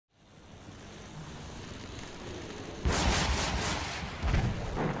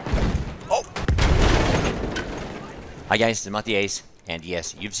Hi guys, it's Matti Ace, and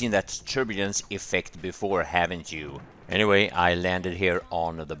yes, you've seen that turbulence effect before, haven't you? Anyway, I landed here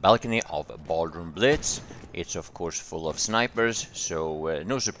on the balcony of Ballroom Blitz. It's of course full of snipers, so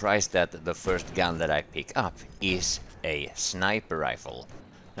no surprise that the first gun that I pick up is a sniper rifle.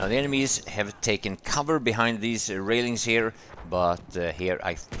 Now the enemies have taken cover behind these railings here, but here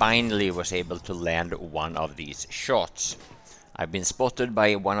I finally was able to land one of these shots. I've been spotted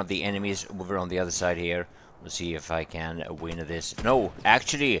by one of the enemies over on the other side here. Let's see if I can win this. No,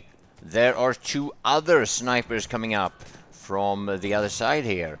 actually, there are two other snipers coming up from the other side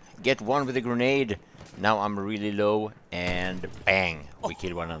here. Get one with a grenade. Now I'm really low, and bang, we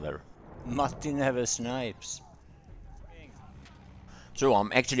kill one another. Matti never snipes. So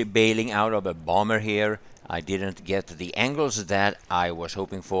I'm actually bailing out of a bomber here. I didn't get the angles that I was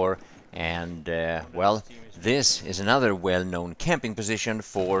hoping for, and well, this is another well-known camping position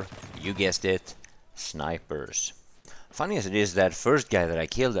for, you guessed it, snipers. Funny as it is, that first guy that I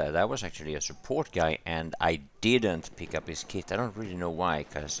killed, that was actually a support guy, and I didn't pick up his kit. I don't really know why,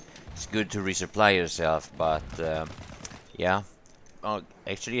 because it's good to resupply yourself, but yeah.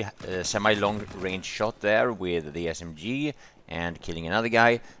 Actually, a semi-long range shot there with the SMG and killing another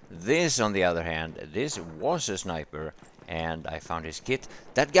guy. This, on the other hand, this was a sniper, and I found his kit.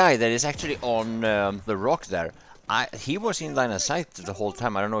 That guy that is actually on the rock there, he was in line of sight the whole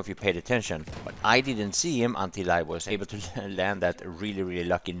time. I don't know if you paid attention, but I didn't see him until I was able to land that really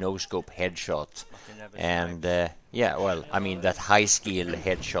lucky no-scope headshot. And yeah, well, I mean that high-skill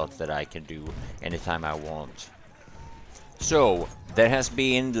headshot that I can do anytime I want. So, there has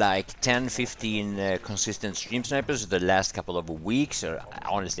been like 10-15 consistent stream snipers the last couple of weeks.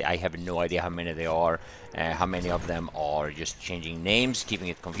 Honestly, I have no idea how many they are, how many of them are just changing names, keeping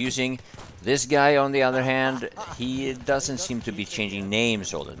it confusing. This guy, on the other hand, he doesn't seem to be changing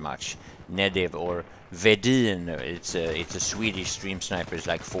names all that much. Nediv or Vedin, it's a Swedish stream sniper, it's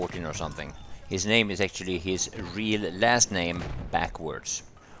like 14 or something. His name is actually his real last name backwards.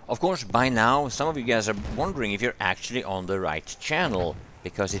 Of course, by now, some of you guys are wondering if you're actually on the right channel,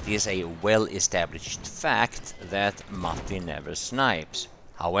 because it is a well-established fact that Matti never snipes.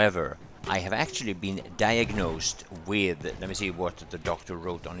 However, I have actually been diagnosed with, let me see what the doctor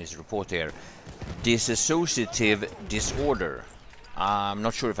wrote on his report here, dissociative disorder. I'm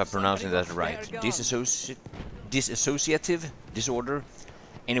not sure if I'm pronouncing that right. Dissociative disorder?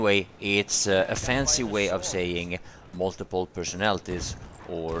 Anyway, it's a fancy way of saying multiple personalities,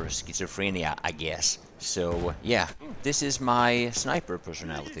 or schizophrenia, I guess. So yeah, this is my sniper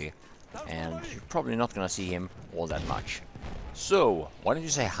personality, and you're probably not gonna see him all that much. So why don't you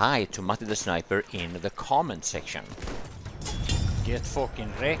say hi to Matti the Sniper in the comment section? Get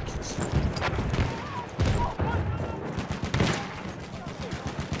fucking wrecked.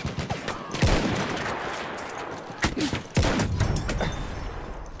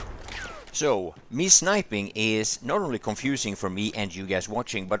 So, me sniping is not only confusing for me and you guys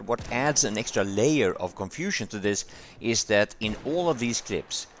watching, but what adds an extra layer of confusion to this is that in all of these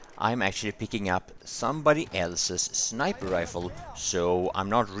clips, I'm actually picking up somebody else's sniper rifle, so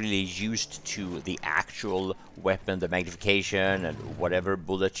I'm not really used to the actual weapon, the magnification and whatever,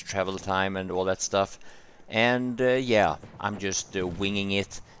 bullet travel time and all that stuff. And yeah, I'm just winging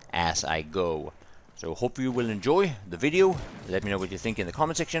it as I go. So hope you will enjoy the video. Let me know what you think in the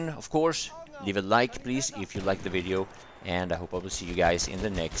comment section. Of course, leave a like please if you like the video, and I hope I will see you guys in the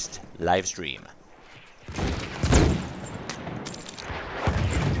next live stream.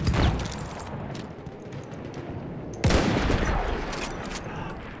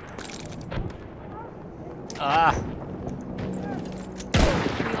 Ah!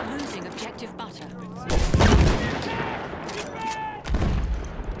 We are losing objective butter.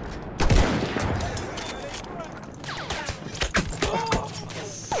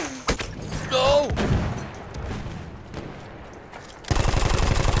 No!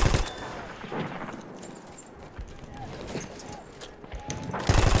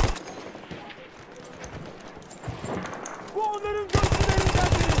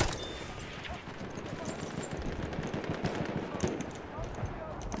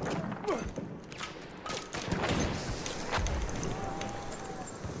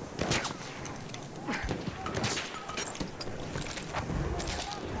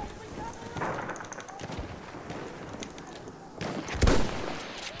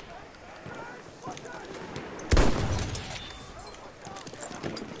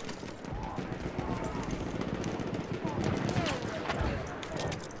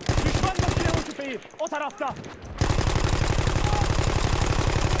 O tarafta.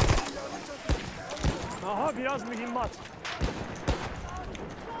 Aha, biraz mühimmat.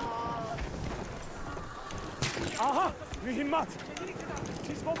 Aha! Mühimmat!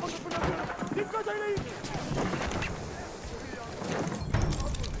 Sis bombası fırlatıyor! Dikkat eyleyin!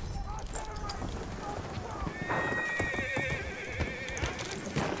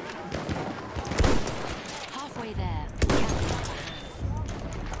 Halfway there.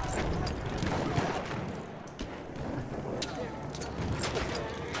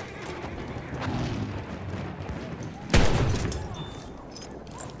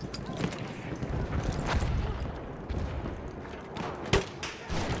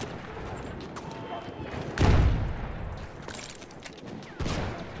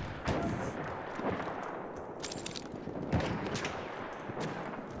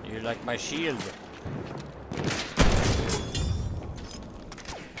 You like my shield?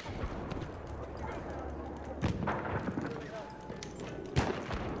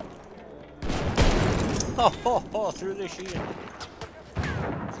 Oh, through the shield.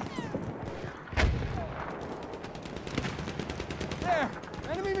 There!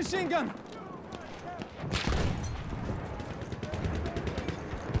 Enemy machine gun!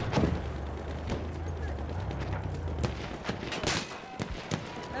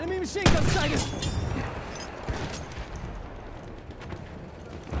 Enemy machine gun sighted!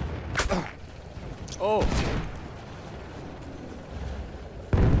 Oh!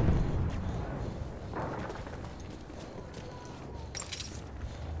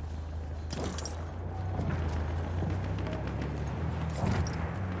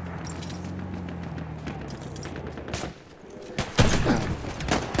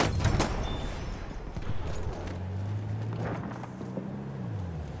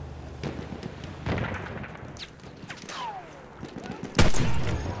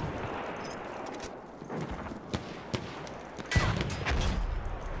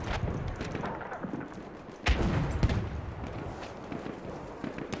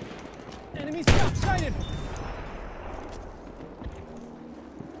 Enemy scout sighted!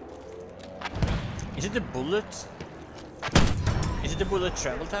 Is it the bullet? Is it the bullet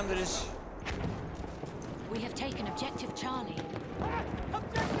travel time that is? We have taken objective Charlie.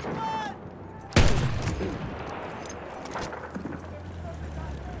 Objective fire!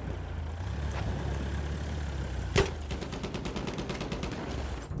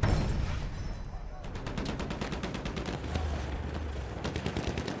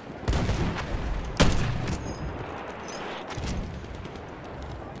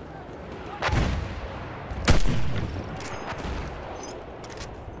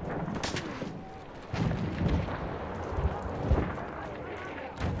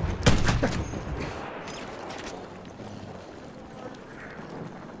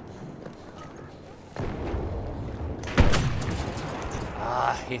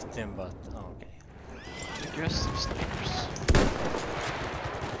 Hit him, but oh, okay. Aggressive snipers.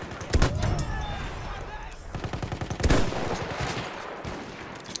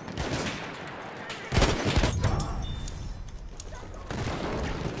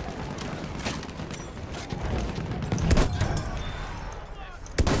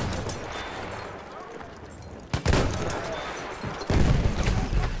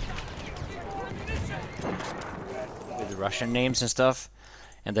 With the Russian names and stuff,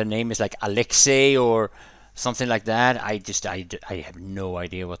 and their name is like Alexei or something like that. I have no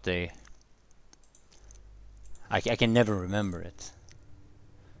idea what they. I can never remember it.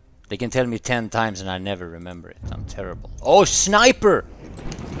 They can tell me 10 times and I never remember it. I'm terrible. Oh, sniper!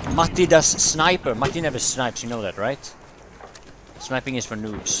 Matti does sniper. Matti never snipes, you know that, right? Sniping is for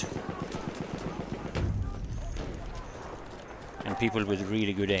noobs. And people with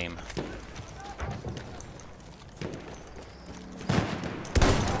really good aim.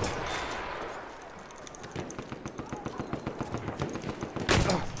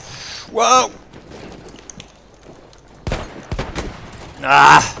 Whoa!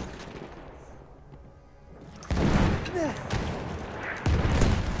 Ah!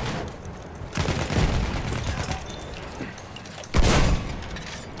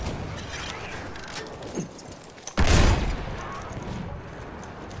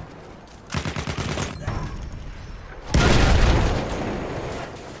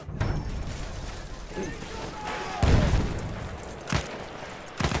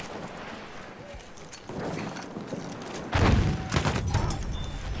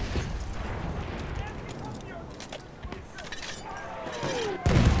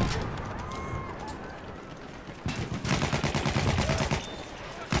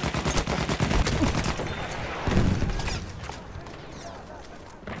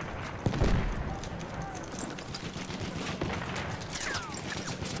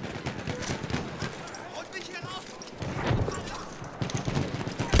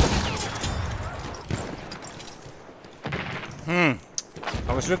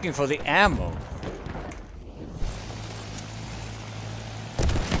 I was looking for the ammo.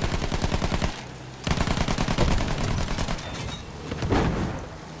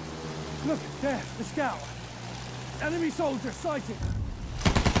 Look, there, the scout. Enemy soldier sighted.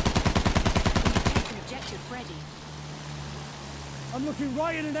 Taken objective Freddy. I'm looking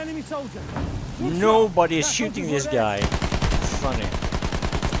right at an enemy soldier. Nobody is That shooting soldier's this right guy. Funny.